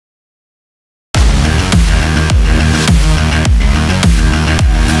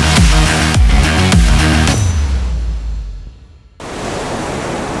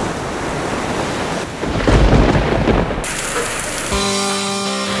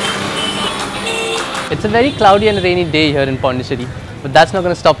It's a very cloudy and rainy day here in Puducherry, but that's not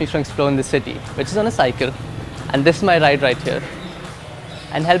going to stop me from exploring the city, which is on a cycle. And this is my ride right here.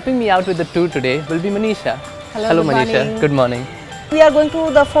 And helping me out with the tour today will be Manisha. Hello, good Manisha. morning. Good morning. We are going to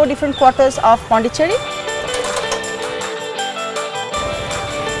the 4 different quarters of Puducherry.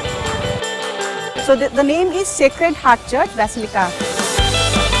 So the name is Sacred Heart Church Basilica.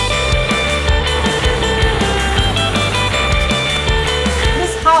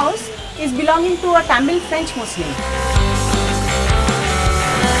 This house is belonging to a Tamil French Muslim.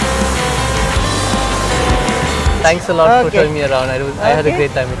 Thanks a lot for showing me around. I had a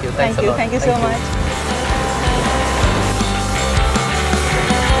great time with you. Thanks a lot. Thank you so much.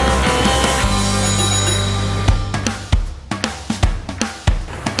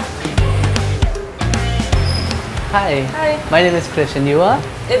 Hi. Hi. My name is Krish and you are?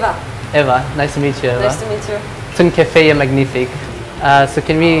 Eva. Eva. Nice to meet you, Eva. Nice to meet you. It's in Cafe Magnifique. So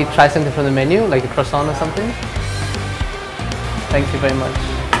can we try something from the menu, like a croissant or something? Thank you very much.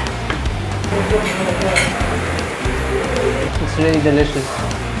 It's really delicious.